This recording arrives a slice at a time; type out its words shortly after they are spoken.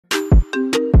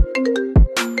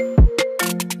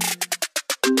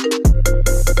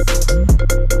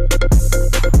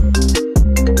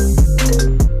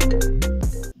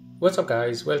What's up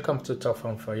guys, welcome to Top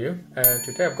Phone for You.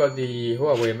 Today I've got the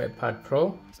Huawei Matepad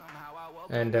Pro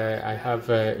and I have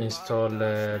installed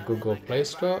Google Play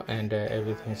Store and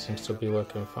everything seems to be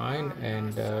working fine,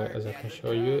 and as I can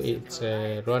show you, it's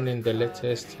running the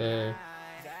latest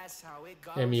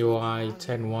MIUI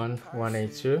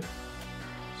 10.1.182.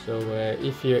 So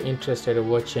if you're interested in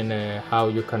watching how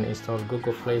you can install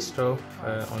Google Play Store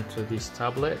onto this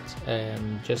tablet,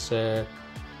 just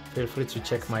feel free to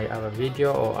check my other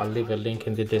video, or I'll leave a link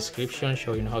in the description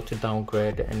showing how to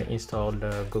downgrade and install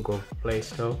the Google Play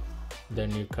Store.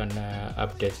 Then you can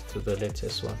update to the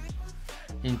latest one.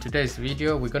 In today's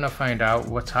video, we're gonna find out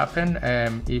what happened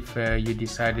if you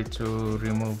decided to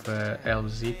remove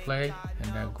Lz Play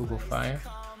and Googlefier.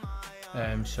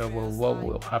 So what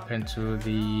will happen to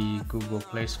the Google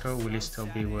Play Store? Will it still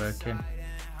be working?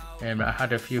 I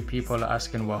had a few people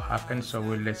asking what happened, so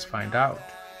let's find out.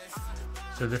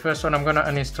 So the first one I'm gonna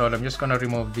uninstall. I'm just gonna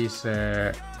remove this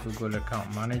Google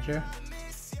Account Manager,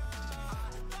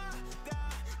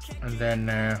 and then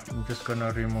I'm just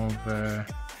gonna remove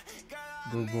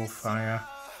Googlefier.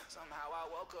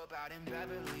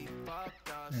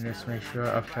 And let's make sure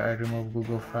after I remove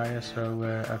Googlefier, so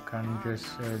I can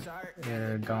just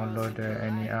download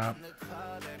any app.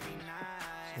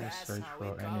 So search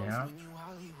for any app.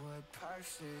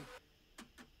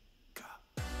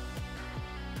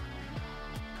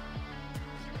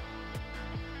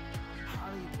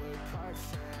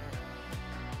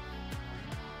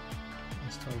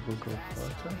 Install Google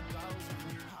Photo.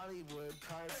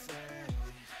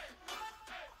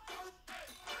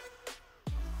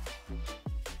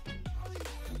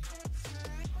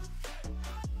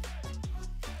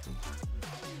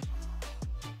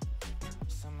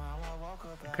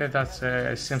 Okay, that's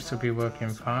seems to be working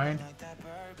fine.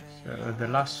 So the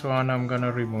last one I'm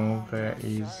gonna remove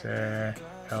is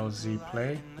Lz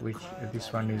Play, which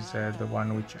this one is the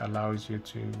one which allows you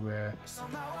to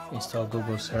install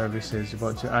Google services.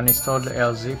 But to uninstall the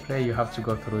Lz Play, you have to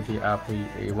go through the app.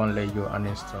 It won't let you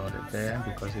uninstall it there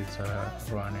because it's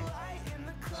running.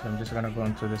 So I'm just gonna go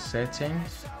into the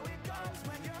settings,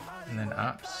 and then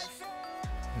apps,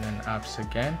 and then apps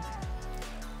again.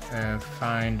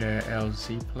 Find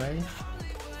Lz Play.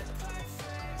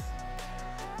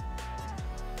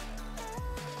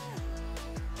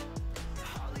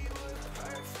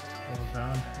 Hold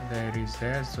on, there it is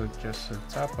there, so just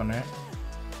tap on it,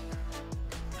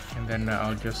 and then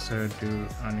I'll just do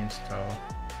uninstall,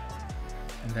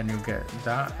 and then you get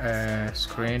that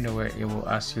screen where it will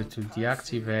ask you to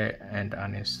deactivate and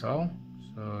uninstall.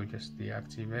 So just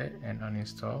deactivate and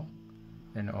uninstall,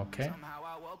 then OK.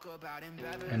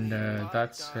 And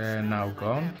that's now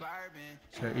gone.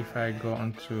 So if I go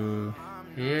onto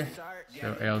here,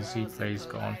 so Lz Play is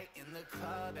gone.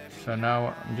 So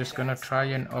now I'm just gonna try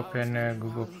and open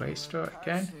Google Play Store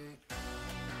again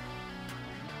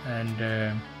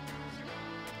and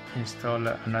install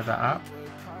another app,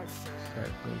 so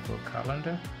Google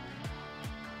Calendar.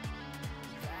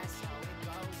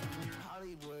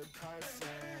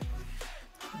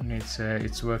 And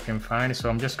it's working fine, so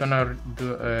I'm just gonna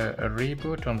do a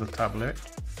reboot on the tablet.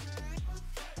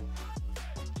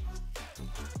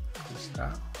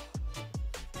 Start.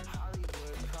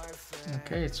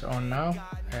 Okay, it's on now.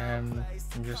 I'm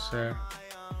just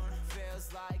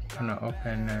gonna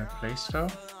open Play Store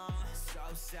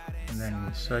and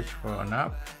then search for an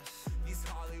app.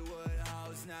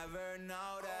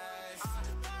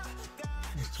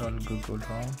 Install Google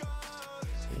Home.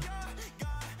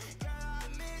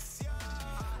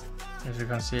 As you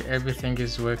can see, everything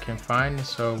is working fine.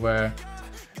 So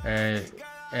I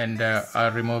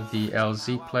removed the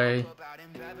Lz Play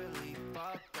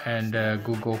and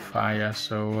Googlefier,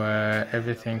 so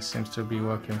everything seems to be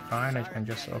working fine. I can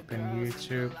just open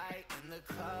YouTube,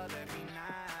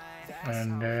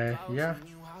 and yeah,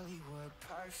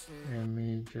 let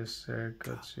me just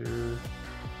go to,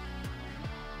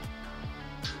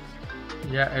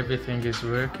 yeah, everything is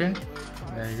working.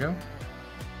 There you go.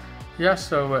 Yeah,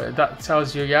 so that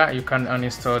tells you, yeah, you can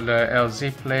uninstall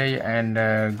Lz Play and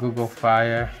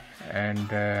Googlefier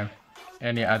and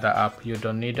any other app. You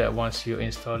don't need it. Once you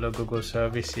install the Google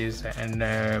services and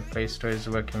Play Store is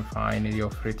working fine, you're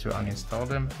free to uninstall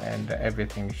them and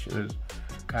everything should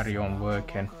carry on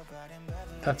working.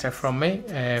 That's it from me.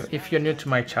 If you're new to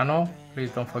my channel,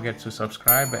 please don't forget to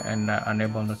subscribe and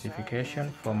enable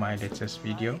notification for my latest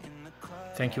video.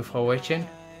 Thank you for watching.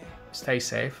 Stay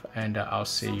safe, and I'll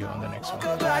see you on the next one.